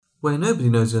where Nobody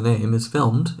Knows Your Name is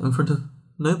filmed in front of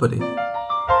nobody.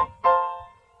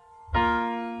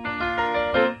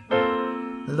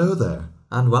 Hello there.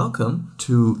 And welcome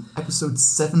to episode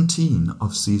 17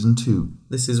 of season 2.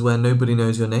 This is Where Nobody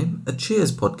Knows Your Name, a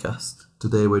Cheers podcast.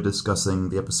 Today we're discussing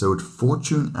the episode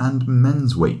Fortune and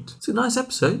Men's Weight. It's a nice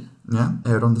episode. Yeah,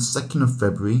 aired on the 2nd of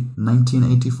February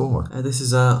 1984. This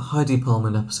is a Heidi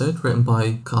Perlman episode written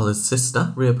by Carla's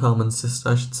sister, Rhea Perlman's sister,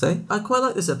 I should say. I quite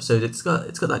like this episode. It's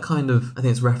got that kind of, I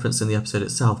think it's referenced in the episode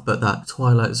itself, but that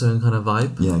Twilight Zone kind of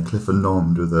vibe. Yeah, Cliff and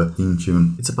Norm do the theme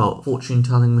tune. It's about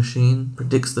fortune-telling machine,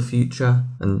 predicts the future,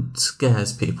 and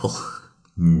scares people.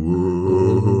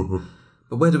 Whoa.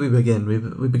 But where do we begin?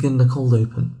 We begin the cold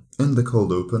open. In the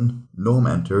cold open, Norm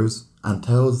enters and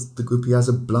tells the group he has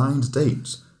a blind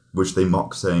date, which they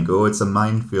mock, saying, "Oh, it's a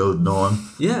minefield, Norm."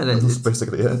 Yeah, and that's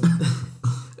basically it.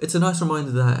 It's a nice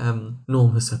reminder that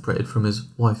Norm has separated from his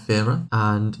wife Vera,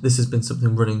 and this has been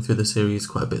something running through the series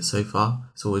quite a bit so far.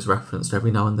 It's always referenced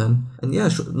every now and then. And yeah,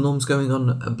 Norm's going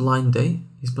on a blind date.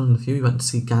 He's been on a few. He went to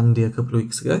see Gandhi a couple of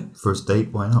weeks ago. First date,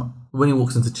 why not? When he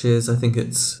walks into Cheers, I think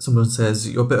it's someone says,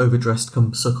 "You're a bit overdressed,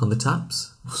 come suck on the taps."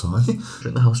 Sorry?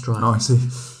 Drink the house dry. Oh, I see.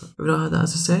 Have you not heard that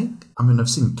as a saying? I mean, I've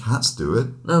seen cats do it.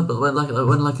 No, but when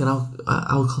an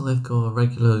alcoholic or a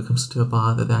regular comes to a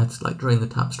bar, that they had to drain the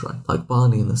taps dry, like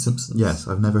Barney in The Simpsons. Yes,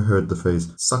 I've never heard the phrase,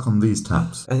 "suck on these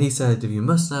taps." And he said, "If you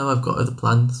must know, I've got other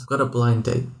plans. I've got a blind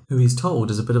date," who he's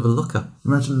told is a bit of a looker.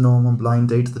 Imagine Norm on Blind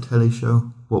Date, the telly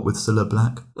show. What with Cilla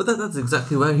Black? Well, that's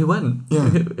exactly where he went. Yeah.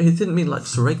 He didn't mean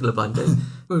just a regular blind date.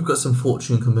 We've got some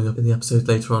fortune coming up in the episode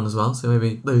later on as well, so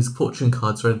maybe those fortune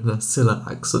cards are in a Cilla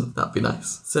accent. That'd be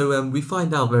nice. So we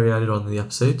find out very early on in the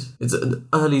episode. It's an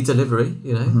early delivery,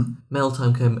 Mail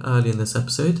time came early in this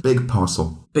episode. Big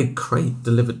parcel. Big crate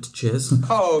delivered to Cheers.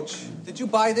 Coach, did you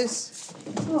buy this?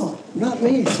 Oh, not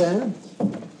me, Sam.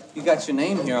 You got your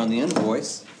name here on the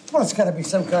invoice. Well, it's got to be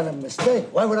some kind of mistake.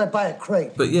 Why would I buy a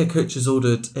crate? But yeah, Coach has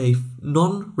ordered a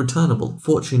non-returnable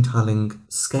fortune-telling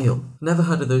scale. Never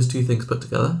heard of those two things put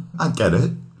together. I get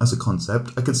it. As a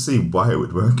concept, I could see why it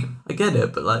would work. I get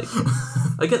it, but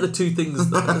I get the two things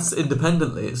that's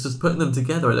independently. It's just putting them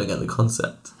together I don't get the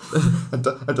concept.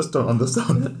 I just don't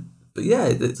understand. But yeah,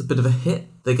 it's a bit of a hit.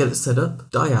 They get it set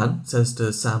up. Diane says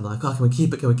to Sam, "Oh, can we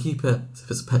keep it? Can we keep it?" As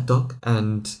if it's a pet dog.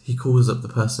 And he calls up the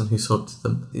person who sold it to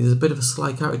them. He's a bit of a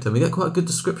sly character. We get quite a good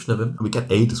description of him. We get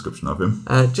a description of him.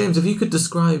 James, if you could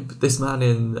describe this man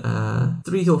in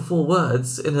 3 or 4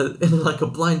 words in a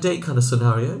blind date kind of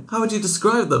scenario, how would you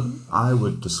describe them? I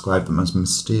would describe them as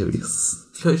mysterious.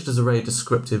 Coach does a very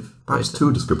descriptive... Perhaps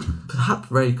too descriptive. Perhaps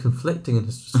very conflicting in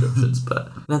his descriptions,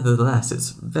 but nevertheless,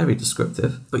 it's very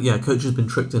descriptive. But yeah, Coach has been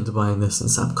tricked into buying this and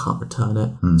Sam can't return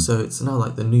it. So it's now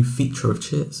the new feature of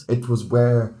Cheers. It was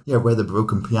where the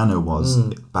broken piano was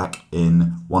back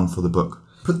in One for the Book.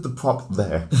 Put the prop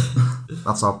there.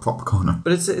 That's our prop corner.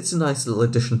 But it's a nice little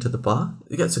addition to the bar.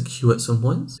 It gets a queue at some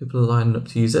points. People are lining up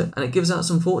to use it. And it gives out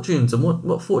some fortunes. And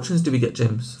what fortunes do we get,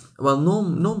 James? Well,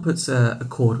 Norm puts a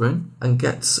quarter in and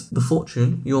gets the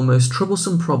fortune. Your most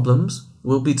troublesome problems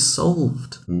will be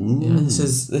solved. Ooh. Yeah, this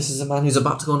is a man who's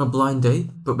about to go on a blind date,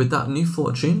 but with that new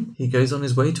fortune, he goes on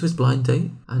his way to his blind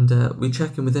date, and we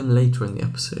check in with him later in the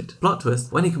episode. Plot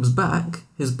twist, when he comes back,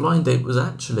 his blind date was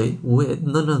actually with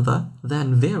none other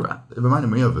than Vera. It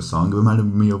reminded me of a song. It reminded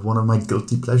me of one of my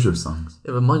guilty pleasure songs.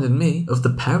 It reminded me of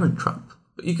The Parent Trap.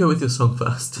 But you go with your song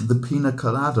first. The Pina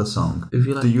Colada song. If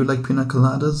you like... Do you like pina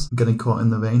coladas? Getting caught in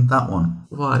the rain? That one.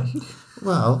 Why?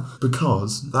 Well,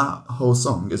 because that whole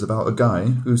song is about a guy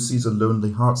who sees a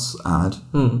Lonely Hearts ad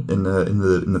in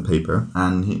the paper,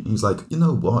 and he's like, "You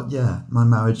know what? Yeah, my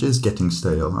marriage is getting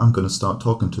stale. I'm going to start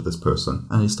talking to this person."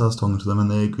 And he starts talking to them,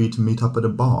 and they agree to meet up at a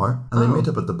bar, and they meet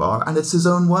up at the bar, and it's his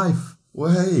own wife.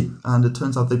 Way! And it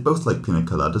turns out they both like pina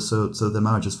coladas, so their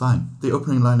marriage is fine. The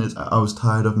opening line is, "I was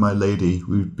tired of my lady,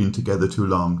 we've been together too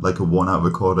long," like a worn-out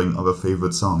recording of a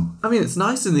favourite song. I mean, it's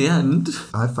nice in the end.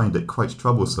 I find it quite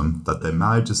troublesome that their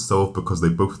marriage is solved because they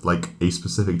both like a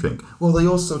specific drink. Well, they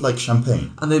also like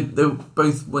champagne. And they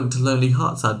both went to Lonely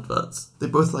Hearts adverts. They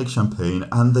both like champagne,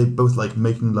 and they both like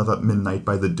making love at midnight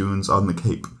by the dunes on the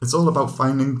Cape. It's all about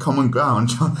finding common ground,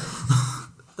 John.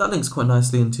 That links quite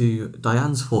nicely into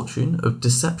Diane's fortune of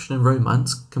deception and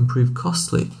romance can prove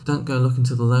costly. Don't go look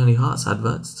into the Lonely Hearts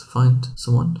adverts to find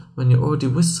someone when you're already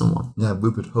with someone. Yeah,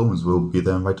 Rupert Holmes will be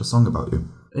there and write a song about you.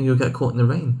 And you'll get caught in the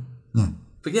rain. Yeah.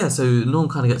 But yeah, so Norm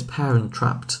kind of gets parent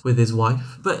trapped with his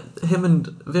wife. But him and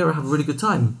Vera have a really good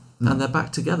time. And they're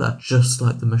back together, just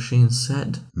like the machine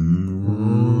said.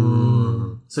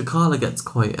 So Carla gets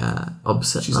quite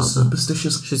upset She's about a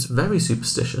superstitious, She's very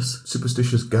superstitious.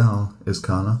 superstitious gal, is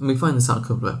Carla. And we find this out a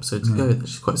couple of episodes ago that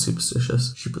she's quite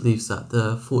superstitious. She believes that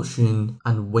the fortune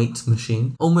and weight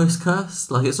machine almost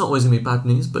cursed. Like, it's not always going to be bad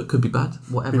news, but it could be bad.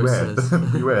 Whatever Beware, it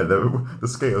says. beware, the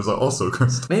scales are also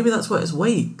cursed. Maybe that's why it's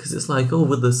weight, because it's like, oh,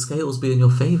 would the scales be in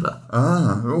your favour?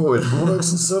 It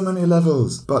works on so many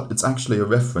levels. But it's actually a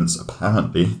reference,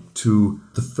 apparently, to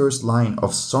the first line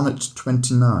of Sonnet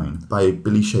 29 by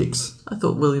Billy Shakes. I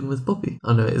thought William was Bobby.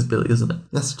 Oh no, it is Billy, isn't it?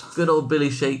 Yes. Good old Billy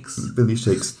Shakes. Billy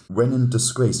Shakes. When in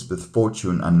disgrace with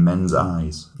fortune and men's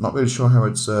eyes. Not really sure how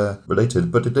it's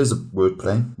related, but it is a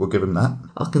wordplay. We'll give him that.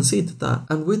 I'll concede to that.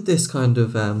 And with this kind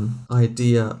of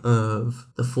idea of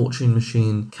the fortune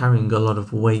machine carrying a lot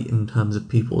of weight in terms of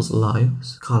people's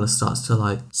lives, Carla starts to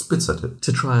like Spits at it.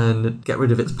 to try and get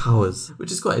rid of its powers,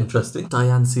 which is quite interesting.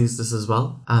 Diane sees this as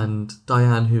well, and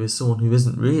Diane, who is someone who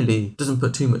doesn't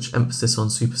put too much emphasis on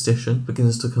superstition,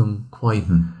 begins to become quite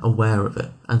aware of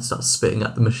it and starts spitting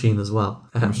at the machine as well.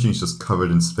 The machine's just covered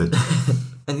in spit.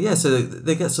 And yeah, so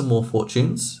they get some more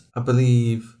fortunes. I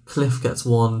believe Cliff gets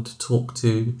one to talk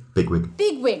to Bigwig.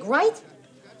 Bigwig, right?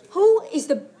 Who is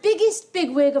the biggest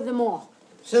bigwig of them all?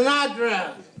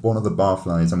 Sinatra! One of the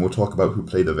barflies, and we'll talk about who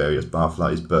played the various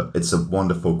barflies, but it's a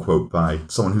wonderful quote by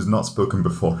someone who's not spoken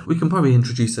before. We can probably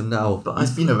introduce him now, but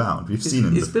He's been around, we've seen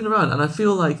him. He's been around, and I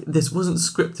feel like this wasn't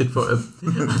scripted for him.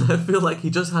 And I feel like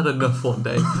he just had enough one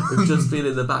day of just being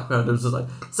in the background and was just like,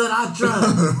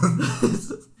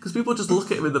 Sinatra! Because people just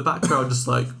look at him in the background just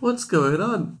like, what's going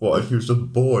on? What, he was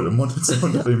just bored and wanted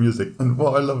someone to play music. And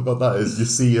what I love about that is you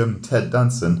see Ted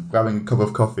Danson grabbing a cup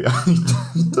of coffee and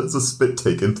he does a spit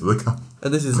take into the cup.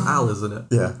 And this is Al, isn't it?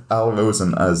 Yeah, Al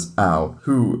Rosen as Al,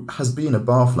 who has been a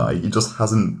barfly, he just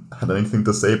hasn't had anything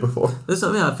to say before. That's what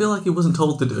I mean. I feel like he wasn't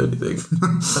told to do anything.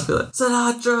 I feel like,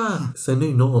 Sinatra! It's a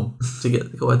new norm to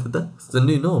go out to that. It's the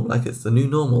new norm. Like, it's the new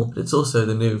normal. But it's also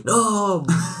the new norm.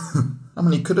 I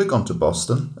mean, he could have gone to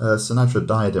Boston. Sinatra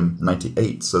died in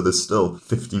 98, so there's still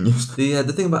 15 years. The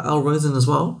thing about Al Rosen as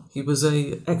well, he was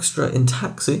a extra in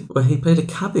Taxi, where he played a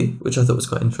cabbie, which I thought was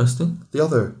quite interesting. The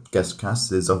other guest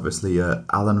cast is obviously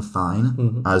Alan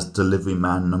Fine as delivery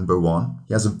man number 1.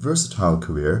 He has a versatile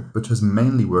career, but has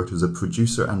mainly worked as a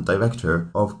producer and director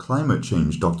of climate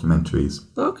change documentaries.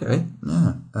 Okay.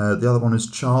 Yeah. The other one is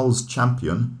Charles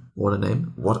Champion. What a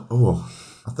name.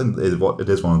 I think it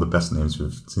is one of the best names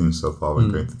we've seen so far when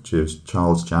going through Cheers.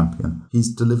 Charles Champion. He's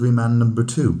delivery man number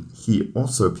 2. He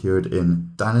also appeared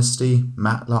in Dynasty,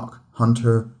 Matlock,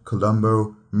 Hunter,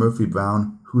 Columbo, Murphy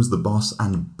Brown, Who's the Boss,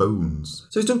 and Bones.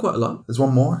 So he's done quite a lot. There's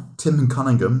one more. Tim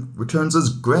Cunningham returns as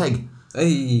Greg,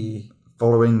 Hey.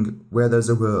 following Where There's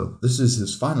a Will. This is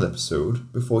his final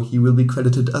episode before he will be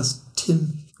credited as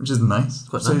Tim, which is nice.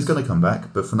 Quite so nice. he's going to come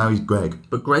back, but for now he's Greg.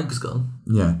 But Greg's gone.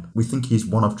 Yeah, we think he's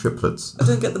one of triplets. I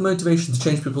don't get the motivation to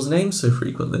change people's names so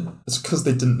frequently. It's because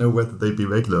they didn't know whether they'd be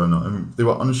regular or not. I mean, they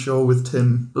were unsure with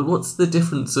Tim. But what's the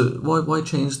difference? Why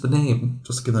change the name?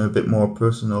 Just give them a bit more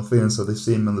personal feeling, so they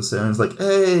see him on the set and it's like,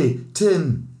 hey,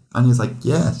 Tim! And he's like,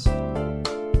 yes.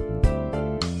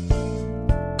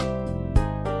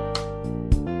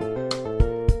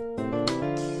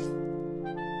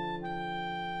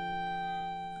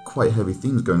 Quite heavy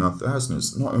themes going on there, hasn't it?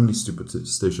 It's not only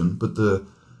superstition, but the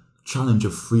challenge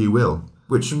of free will,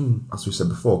 which, as we said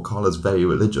before, Carla's very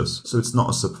religious, so it's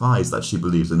not a surprise that she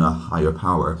believes in a higher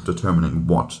power determining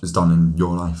what is done in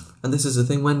your life. And this is the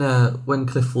thing, when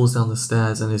Cliff falls down the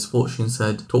stairs and his fortune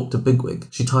said, talk to Bigwig,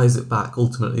 she ties it back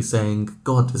ultimately saying,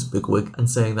 God is Bigwig, and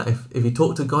saying that if he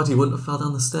talked to God, he wouldn't have fell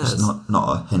down the stairs. It's not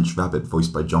a hench rabbit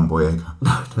voiced by John Boyega.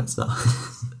 No, it's not.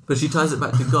 But she ties it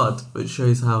back to God, which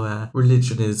shows how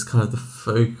religion is kind of the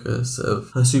focus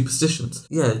of her superstitions.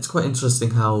 Yeah, it's quite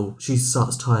interesting how she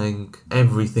starts tying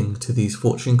everything to these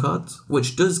fortune cards,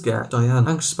 which does get Diane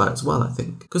anxious about as well, I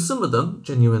think. Because some of them,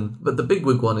 genuine, but the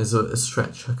Bigwig one is a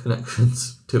stretch, her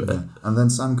connections to it. Yeah. And then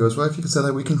Sam goes, well, if you could say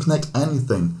that we can connect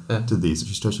anything to these, if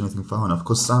you stretch anything far enough.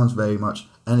 Because Sam's very much,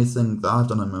 anything that I've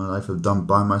done in my life I've done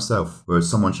by myself. Whereas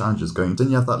someone challenges going,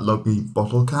 didn't you have that lucky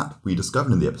bottle cap we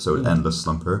discovered in the episode Endless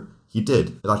Slumper? He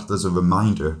did. It acted as a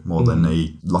reminder more than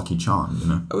a lucky charm, you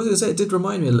know? I was going to say, it did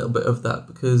remind me a little bit of that,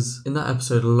 because in that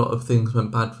episode a lot of things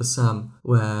went bad for Sam,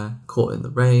 where caught in the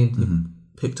rain,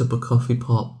 he picked up a coffee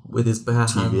pot with his bare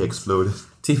hand. TV exploded.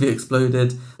 TV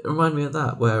exploded. It reminded me of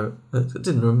that, where I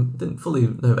didn't fully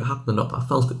know if it happened or not, but I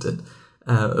felt it did,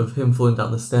 of him falling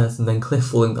down the stairs and then Cliff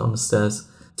falling down the stairs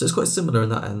So it's quite similar in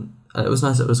that end. And it was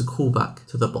nice that it was a callback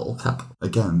to the bottle cap.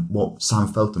 Again, what Sam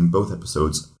felt in both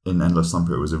episodes in Endless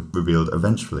Slumber was revealed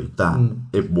eventually that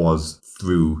it was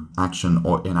through action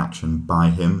or inaction by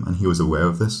him, and he was aware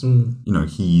of this. You know,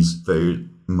 he's very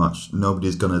much,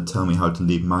 nobody's going to tell me how to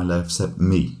live my life except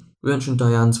me. We mentioned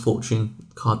Diane's fortune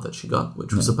card that she got,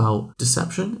 which was about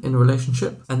deception in a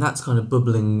relationship. And that's kind of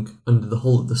bubbling under the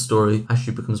whole of the story as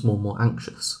she becomes more and more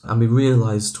anxious. And we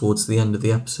realise towards the end of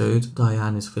the episode,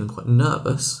 Diane is feeling quite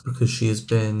nervous because she has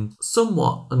been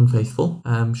somewhat unfaithful.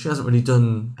 She hasn't really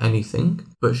done anything,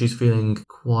 but she's feeling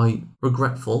quite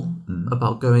regretful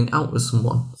about going out with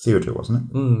someone. Theatre, wasn't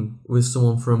it? With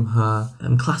someone from her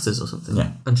classes or something.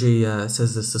 Yeah. And she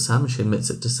says this to Sam, and she admits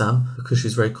it to Sam because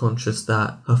she's very conscious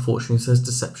that her fortune says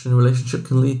deception in a relationship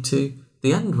can lead to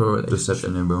the end of a relationship.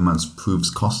 Deception in romance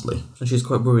proves costly. And she's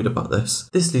quite worried about this.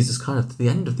 This leads us kind of to the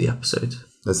end of the episode.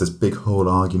 There's this big whole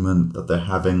argument that they're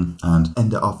having and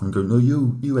end it off and go, no,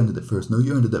 you ended it first. No,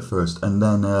 you ended it first. And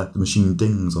then the machine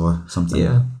dings or something.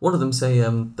 Yeah. One of them say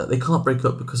that they can't break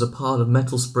up because a part of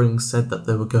Metal Springs said that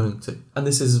they were going to. And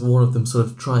this is one of them sort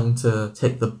of trying to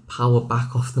take the power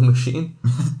back off the machine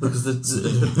because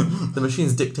the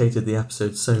machine's dictated the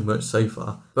episode so much so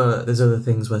far. But there's other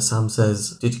things where Sam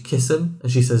says, did you kiss him?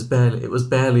 And she says, barely. It was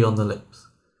barely on the lips.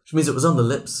 Which means it was on the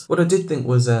lips. What I did think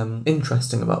was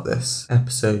interesting about this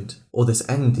episode, or this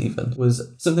end even,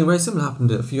 was something very similar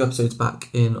happened a few episodes back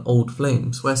in Old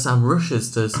Flames, where Sam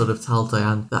rushes to sort of tell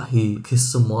Diane that he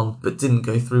kissed someone but didn't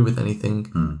go through with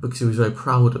anything because he was very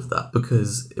proud of that,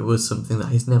 because it was something that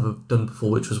he's never done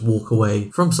before, which was walk away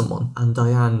from someone. And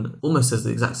Diane almost says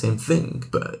the exact same thing,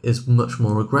 but is much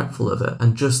more regretful of it.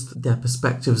 And just their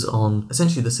perspectives on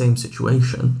essentially the same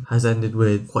situation has ended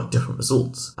with quite different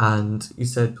results. And you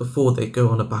said before they go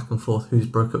on a back and forth who's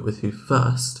broke up with who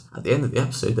first, at the end of the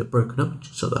episode they've broken up with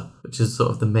each other, which is sort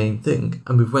of the main thing.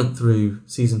 And we've went through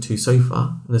season 2 so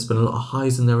far, and there's been a lot of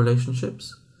highs in their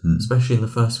relationships, especially in the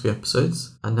first few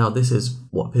episodes. And now this is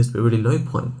what appears to be a really low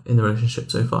point in the relationship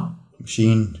so far.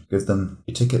 Machine gives them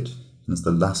a ticket. And it's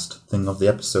the last thing of the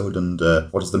episode. And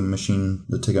what does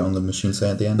the ticket on the machine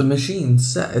say at the end? The machine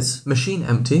says, machine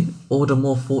empty, order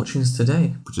more fortunes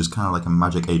today. Which is kind of like a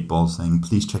magic 8-ball saying,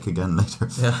 please check again later.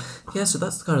 Yeah, so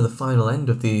that's kind of the final end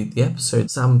of the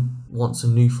episode. Sam wants a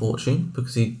new fortune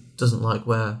because he doesn't like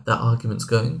where that argument's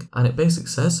going. And it basically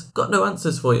says, got no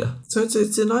answers for you. So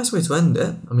it's a nice way to end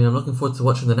it. I mean, I'm looking forward to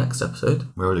watching the next episode.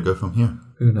 Where would it go from here?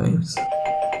 Who knows?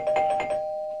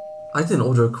 I didn't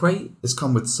order a crate. It's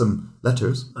come with some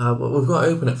letters. Well, we've got to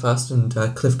open it first, and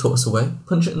Cliff taught us a way.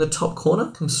 Punch it in the top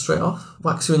corner, comes straight off,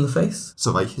 whacks you in the face.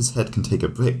 So like his head can take a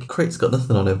break. Crate's got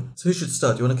nothing on him. So who should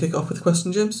start? Do you want to kick off with a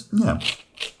question, James? Yeah.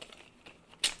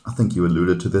 I think you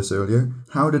alluded to this earlier.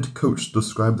 How did Coach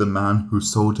describe the man who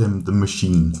sold him the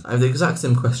machine? I have the exact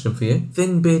same question for you.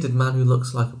 Thin bearded man who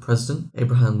looks like a president,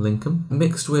 Abraham Lincoln,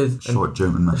 mixed with Short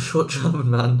German man. A short German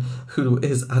man who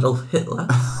is Adolf Hitler.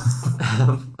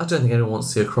 I don't think anyone wants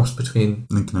to see a cross between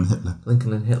Lincoln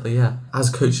and Hitler, yeah.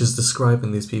 As Coach is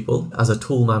describing these people, as a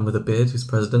tall man with a beard who's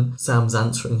president, Sam's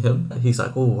answering him. He's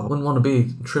like, oh, I wouldn't want to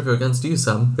be trivia against you,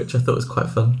 Sam, which I thought was quite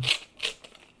fun.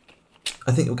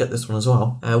 I think you'll get this one as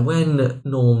well. When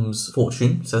Norm's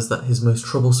fortune says that his most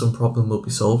troublesome problem will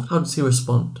be solved, how does he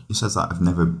respond? He says that I've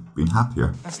never been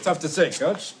happier. That's tough to say,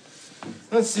 Coach.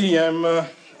 Let's see, I'm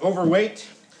overweight,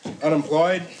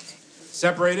 unemployed,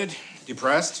 separated,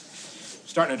 depressed,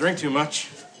 starting to drink too much.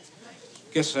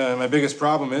 Guess my biggest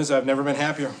problem is I've never been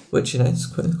happier. Which, is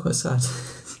quite sad.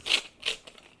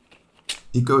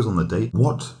 He goes on the date.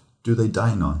 What do they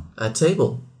dine on? A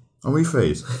table. A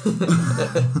rephrase.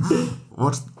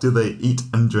 What do they eat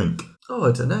and drink? Oh,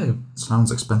 I don't know.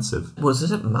 Sounds expensive. Was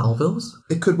it at Melville's?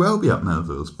 It could well be at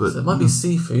Melville's, but... So it might be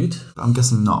seafood. I'm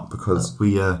guessing not, because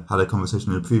we had a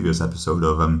conversation in a previous episode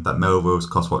of that Melville's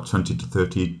cost, what, $20 to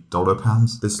 $30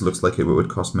 pounds? This looks like it would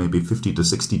cost maybe $50 to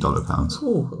 $60 pounds.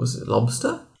 Oh, was it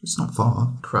lobster? It's not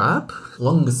far. Crab?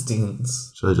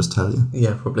 Longustines. Should I just tell you?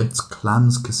 Yeah, probably. It's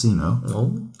Clams Casino.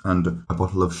 Oh. And a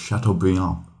bottle of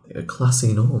Chateaubriand. A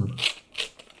classy Norm.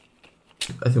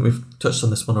 I think we've touched on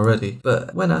this one already,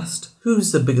 but when asked,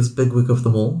 who's the biggest bigwig of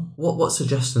them all, what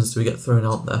suggestions do we get thrown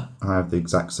out there? I have the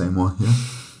exact same one here.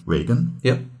 Reagan.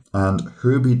 Yep. And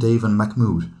Herbie, Dave and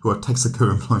Mahmood, who are Texaco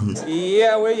employees.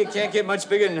 Yeah, well, you can't get much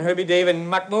bigger than Herbie, Dave and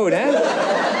Mahmood, eh?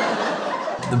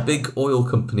 The big oil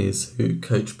companies who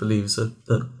Coach believes are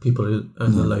the people who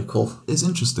own the local. It's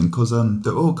interesting because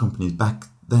the oil companies back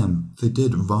then, they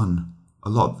did run a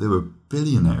lot. They were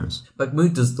billionaires.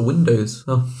 Mahmood does the windows.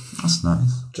 Oh, that's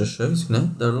nice. Just shows, there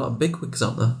are a lot of bigwigs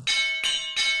out there.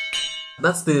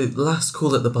 That's the last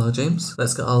call at the bar, James.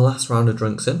 Let's get our last round of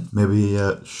drinks in. Maybe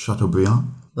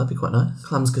Chateaubriand? That'd be quite nice.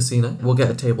 Clams Casino. We'll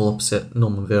get a table opposite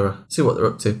Norm and Vera. See what they're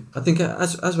up to. I think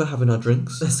as we're having our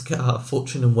drinks, let's get our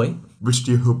fortune and weight. Which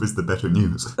do you hope is the better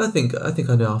news? I think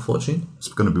I know our fortune. It's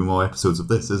going to be more episodes of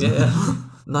this, isn't it? Yeah.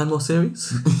 9 more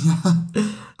series?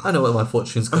 I know where my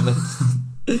fortune's coming.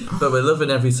 But we're loving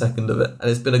every second of it. And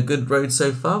it's been a good road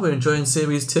so far. We're enjoying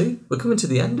Series 2. We're coming to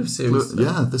the end of Series 2.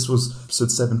 Yeah, this was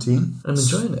episode 17. I'm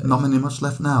enjoying it. Not many much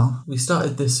left now. We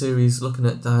started this series looking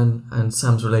at Dan and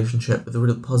Sam's relationship with a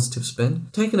real positive spin.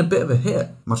 Taking a bit of a hit.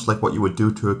 Much like what you would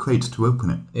do to a crate to open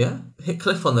it. Yeah, hit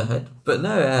Cliff on the head. But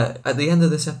no, at the end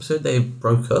of this episode, they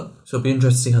broke up. So it'll be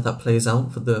interesting to see how that plays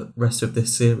out for the rest of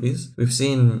this series. We've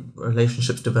seen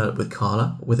relationships develop with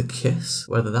Carla, with a kiss,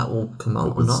 whether that will come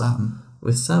out or not. Sam.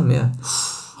 With Sam, yeah.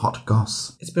 Hot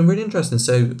goss. It's been really interesting.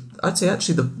 So I'd say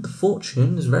actually the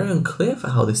fortune is very unclear for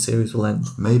how this series will end.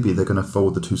 Maybe they're going to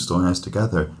fold the two storylines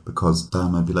together because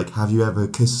Sam might be like, have you ever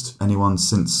kissed anyone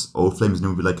since Old Flames? And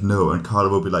he'll be like, no. And Carla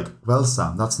will be like, well,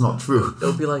 Sam, that's not true.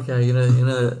 It'll be like, in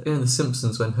The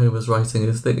Simpsons when Homer's writing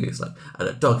his thing, it's like, and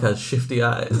a dog has shifty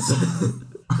eyes.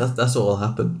 That's what will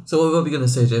happen. So what are we going to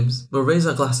say, James? We'll raise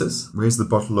our glasses. Raise the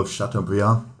bottle of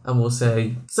Chateaubriand. And we'll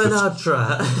say,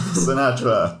 Sinatra.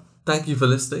 Sinatra. Thank you for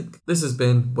listening. This has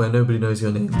been Where Nobody Knows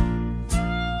Your Name.